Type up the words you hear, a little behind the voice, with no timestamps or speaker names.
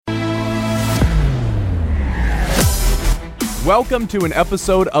Welcome to an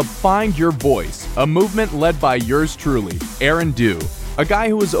episode of Find Your Voice, a movement led by yours truly, Aaron Dew, a guy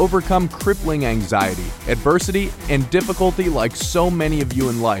who has overcome crippling anxiety, adversity, and difficulty like so many of you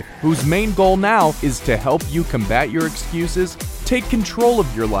in life, whose main goal now is to help you combat your excuses, take control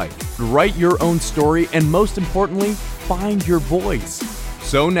of your life, write your own story, and most importantly, find your voice.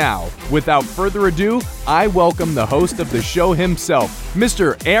 So now, without further ado, I welcome the host of the show himself,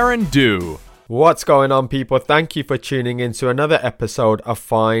 Mr. Aaron Dew. What's going on, people? Thank you for tuning in to another episode of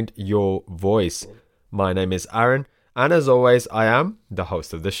Find Your Voice. My name is Aaron, and as always, I am the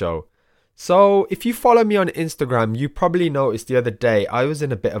host of the show. So, if you follow me on Instagram, you probably noticed the other day I was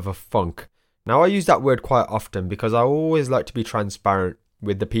in a bit of a funk. Now, I use that word quite often because I always like to be transparent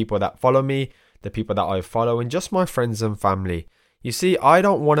with the people that follow me, the people that I follow, and just my friends and family. You see, I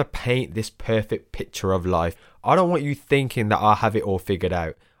don't want to paint this perfect picture of life. I don't want you thinking that I have it all figured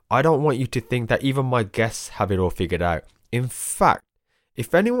out. I don't want you to think that even my guests have it all figured out. In fact,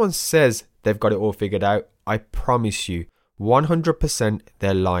 if anyone says they've got it all figured out, I promise you, 100%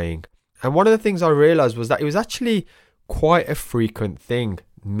 they're lying. And one of the things I realized was that it was actually quite a frequent thing,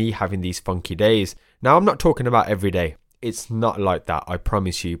 me having these funky days. Now, I'm not talking about every day. It's not like that, I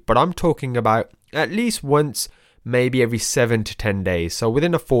promise you. But I'm talking about at least once, maybe every 7 to 10 days. So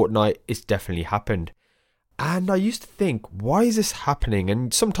within a fortnight, it's definitely happened. And I used to think, why is this happening?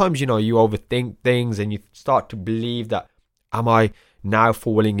 And sometimes, you overthink things and you start to believe that, am I now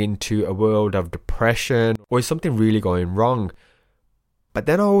falling into a world of depression? Or is something really going wrong? But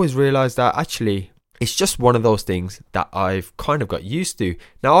then I always realized that actually, it's just one of those things that I've kind of got used to.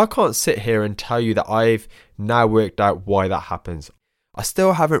 Now, I can't sit here and tell you that I've now worked out why that happens. I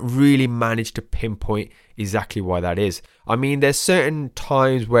still haven't really managed to pinpoint exactly why that is. I mean, there's certain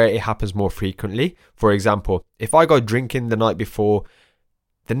times where it happens more frequently. For example, if I go drinking the night before,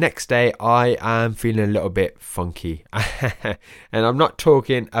 the next day I am feeling a little bit funky. And I'm not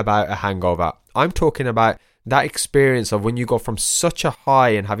talking about a hangover. I'm talking about that experience of when you go from such a high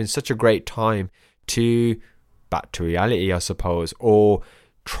and having such a great time to back to reality, I suppose, or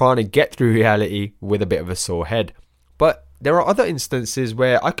trying to get through reality with a bit of a sore head. But there are other instances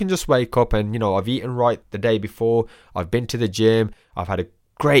where I can just wake up and, I've eaten right the day before, I've been to the gym, I've had a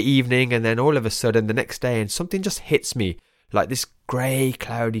great evening, and then all of a sudden the next day and something just hits me like this grey,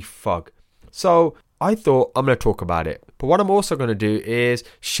 cloudy fog. So I thought I'm going to talk about it. But what I'm also going to do is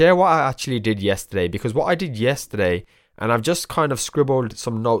share what I actually did yesterday, because what I did yesterday, and I've just kind of scribbled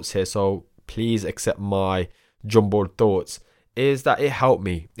some notes here, so please accept my jumbled thoughts, is that it helped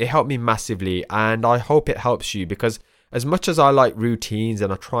me. It helped me massively, and I hope it helps you, because as much as I like routines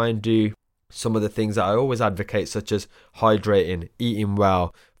and I try and do some of the things that I always advocate, such as hydrating, eating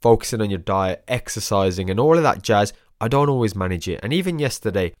well, focusing on your diet, exercising and all of that jazz, I don't always manage it. And even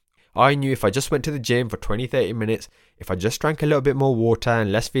yesterday, I knew if I just went to the gym for 20-30 minutes, if I just drank a little bit more water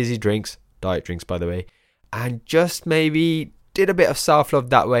and less fizzy drinks, diet drinks by the way, and just maybe did a bit of self-love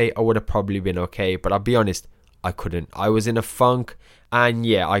that way, I would have probably been okay. But I'll be honest, I couldn't. I was in a funk. And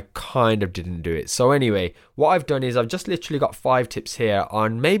yeah, I kind of didn't do it. So anyway, what I've done is I've just literally got 5 tips here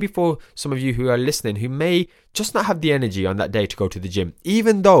on maybe for some of you who are listening who may just not have the energy on that day to go to the gym,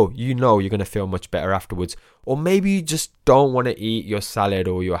 even though you're going to feel much better afterwards. Or maybe you just don't want to eat your salad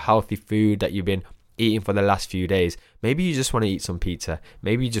or your healthy food that you've been eating for the last few days. Maybe you just want to eat some pizza.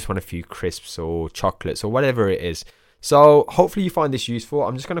 Maybe you just want a few crisps or chocolates or whatever it is. So hopefully you find this useful.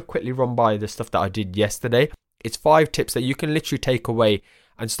 I'm just going to quickly run by the stuff that I did yesterday. It's 5 tips that you can literally take away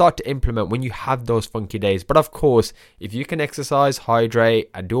and start to implement when you have those funky days. But of course, if you can exercise, hydrate,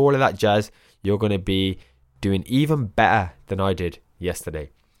 and do all of that jazz, you're going to be doing even better than I did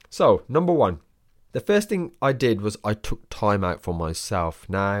yesterday. So, number 1. The first thing I did was I took time out for myself.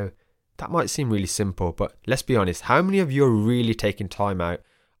 Now, that might seem really simple, but let's be honest. How many of you are really taking time out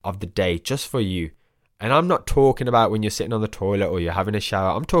of the day just for you? And I'm not talking about when you're sitting on the toilet or you're having a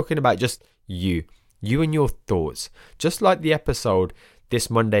shower. I'm talking about just you. You and your thoughts. Just like the episode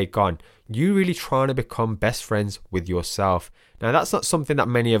this Monday gone, you really trying to become best friends with yourself. Now, that's not something that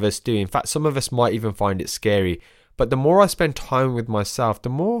many of us do. In fact, some of us might even find it scary. But the more I spend time with myself, the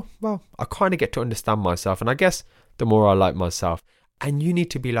more, I kind of get to understand myself. And I guess the more I like myself. And you need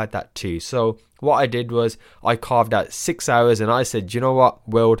to be like that too. So what I did was I carved out 6 hours and I said, you know what,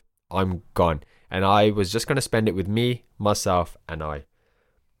 world, I'm gone. And I was just going to spend it with me, myself, and I.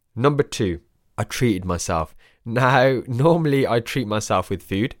 Number 2. I treated myself. Now, normally I treat myself with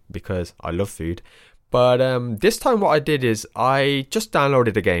food because I love food. But this time what I did is I just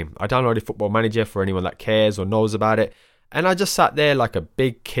downloaded a game. I downloaded Football Manager for anyone that cares or knows about it. And I just sat there like a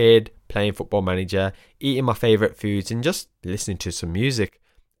big kid playing Football Manager, eating my favourite foods and just listening to some music.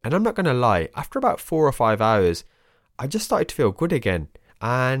 And I'm not going to lie, after about 4 or 5 hours, I just started to feel good again.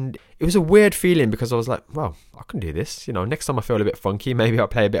 And it was a weird feeling because I was like, well, I can do this. Next time I feel a bit funky, maybe I'll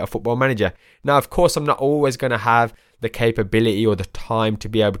play a bit of Football Manager. Now, of course, I'm not always going to have the capability or the time to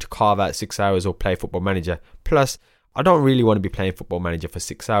be able to carve out 6 hours or play Football Manager. Plus, I don't really want to be playing Football Manager for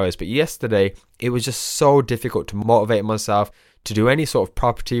 6 hours. But yesterday, it was just so difficult to motivate myself to do any sort of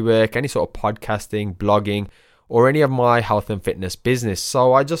property work, any sort of podcasting, blogging, or any of my health and fitness business.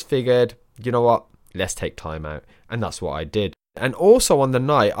 So I just figured, you know what, let's take time out. And that's what I did. And also on the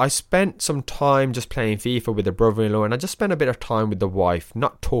night, I spent some time just playing FIFA with the brother-in-law, and I just spent a bit of time with the wife,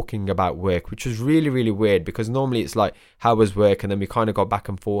 not talking about work, which was really, really weird because normally it's like, how was work? And then we kind of go back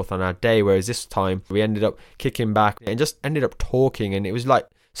and forth on our day, whereas this time we ended up kicking back and just ended up talking, and it was like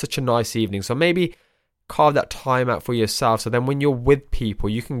such a nice evening. So maybe carve that time out for yourself, so then when you're with people,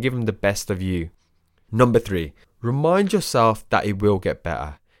 you can give them the best of you. Number 3, remind yourself that it will get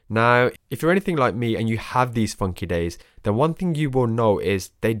better. Now, if you're anything like me and you have these funky days, then one thing you will know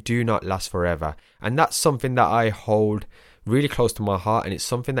is they do not last forever. And that's something that I hold really close to my heart, and it's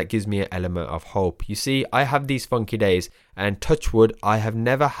something that gives me an element of hope. You see, I have these funky days, and touch wood, I have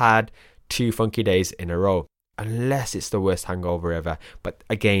never had 2 funky days in a row, unless it's the worst hangover ever. But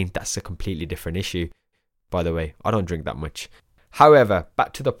again, that's a completely different issue. By the way, I don't drink that much. However,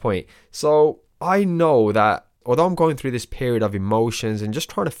 back to the point. So I know that although I'm going through this period of emotions and just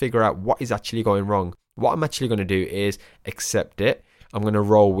trying to figure out what is actually going wrong, what I'm actually going to do is accept it. I'm going to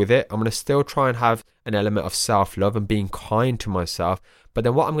roll with it. I'm going to still try and have an element of self-love and being kind to myself. But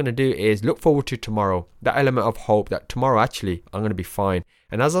then what I'm going to do is look forward to tomorrow. That element of hope that tomorrow actually I'm going to be fine.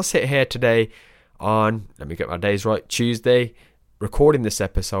 And as I sit here today on, let me get my days right, Tuesday, recording this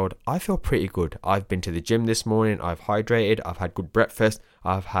episode, I feel pretty good. I've been to the gym this morning, I've hydrated, I've had good breakfast,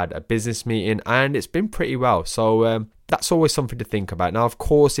 I've had a business meeting, and it's been pretty well. So that's always something to think about. Now, of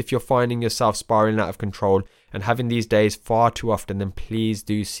course, if you're finding yourself spiraling out of control and having these days far too often, then please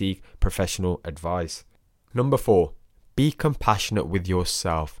do seek professional advice. Number 4, be compassionate with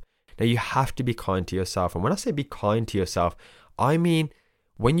yourself. Now, you have to be kind to yourself. And when I say be kind to yourself, I mean,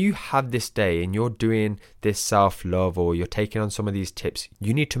 when you have this day and you're doing this self-love or you're taking on some of these tips,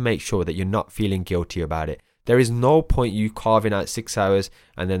 you need to make sure that you're not feeling guilty about it. There is no point you carving out 6 hours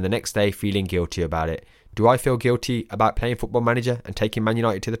and then the next day feeling guilty about it. Do I feel guilty about playing Football Manager and taking Man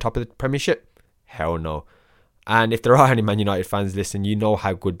United to the top of the Premiership? Hell no. And if there are any Man United fans listening, you know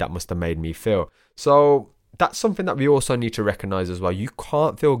how good that must have made me feel. So that's something that we also need to recognize as well. You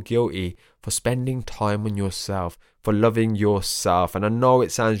can't feel guilty for spending time on yourself, for loving yourself. And I know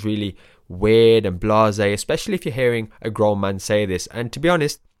it sounds really weird and blasé, especially if you're hearing a grown man say this. And to be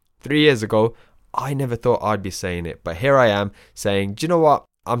honest, 3 years ago, I never thought I'd be saying it. But here I am saying, do you know what?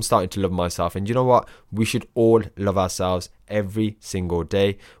 I'm starting to love myself. And you know what? We should all love ourselves every single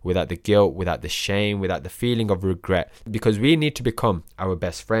day without the guilt, without the shame, without the feeling of regret, because we need to become our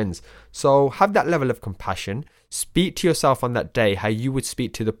best friends. So have that level of compassion. Speak to yourself on that day how you would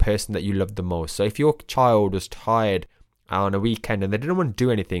speak to the person that you love the most. So if your child was tired on a weekend and they didn't want to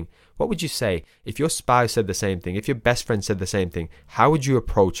do anything, what would you say? If your spouse said the same thing, if your best friend said the same thing, how would you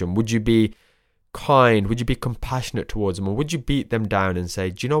approach them? Would you be kind? Would you be compassionate towards them? Or would you beat them down and say,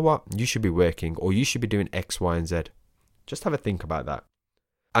 do you know what? You should be working, or you should be doing X, Y, and Z. Just have a think about that.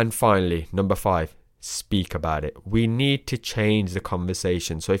 And finally, number 5, speak about it. We need to change the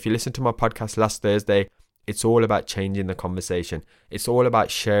conversation. So if you listen to my podcast last Thursday, it's all about changing the conversation. It's all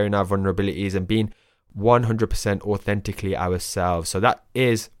about sharing our vulnerabilities and being 100% authentically ourselves. So that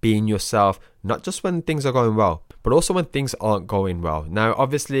is being yourself, not just when things are going well, but also when things aren't going well. Now,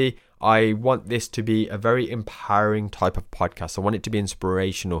 obviously, I want this to be a very empowering type of podcast. I want it to be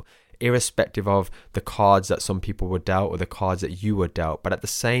inspirational, irrespective of the cards that some people were dealt or the cards that you were dealt. But at the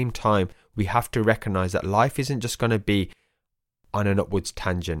same time, we have to recognize that life isn't just going to be on an upwards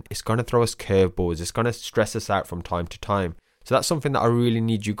tangent. It's going to throw us curveballs. It's going to stress us out from time to time. So that's something that I really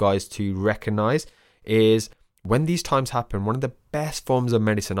need you guys to recognize, is when these times happen, one of the best forms of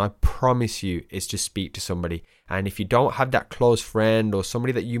medicine, I promise you, is to speak to somebody. And if you don't have that close friend or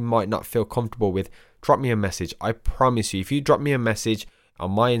somebody that you might not feel comfortable with, drop me a message. I promise you, if you drop me a message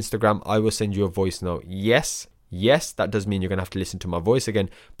on my Instagram, I will send you a voice note. Yes, that does mean you're going to have to listen to my voice again,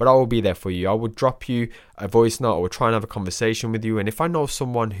 but I will be there for you. I will drop you a voice note. I will try and have a conversation with you. And if I know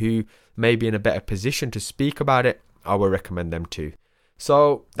someone who may be in a better position to speak about it, I will recommend them too.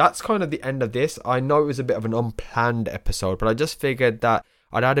 So that's kind of the end of this. I know it was a bit of an unplanned episode, but I just figured that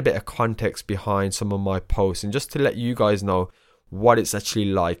I'd add a bit of context behind some of my posts and just to let you guys know what it's actually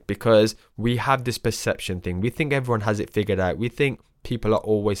like, because we have this perception thing. We think everyone has it figured out. We think people are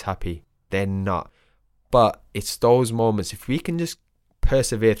always happy. They're not. But it's those moments, if we can just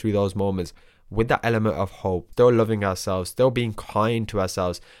persevere through those moments with that element of hope, still loving ourselves, still being kind to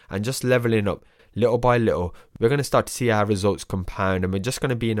ourselves, and just leveling up little by little, we're going to start to see our results compound, and we're just going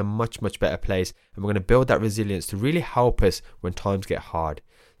to be in a much, much better place, and we're going to build that resilience to really help us when times get hard.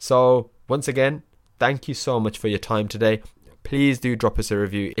 So once again, thank you so much for your time today. Please do drop us a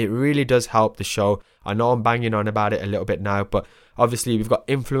review. It really does help the show. I know I'm banging on about it a little bit now, but obviously we've got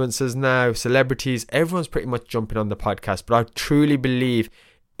influencers now, celebrities, everyone's pretty much jumping on the podcast, but I truly believe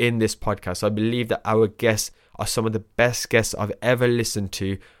in this podcast. I believe that our guests are some of the best guests I've ever listened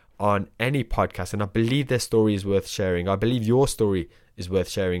to on any podcast, and I believe their story is worth sharing. I believe your story is worth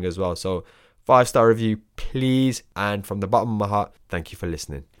sharing as well. So 5-star review, please, and from the bottom of my heart, thank you for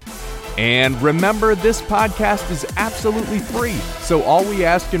listening. And remember, this podcast is absolutely free, so all we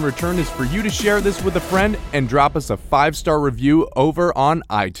ask in return is for you to share this with a friend and drop us a 5-star review over on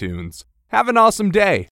iTunes. Have an awesome day.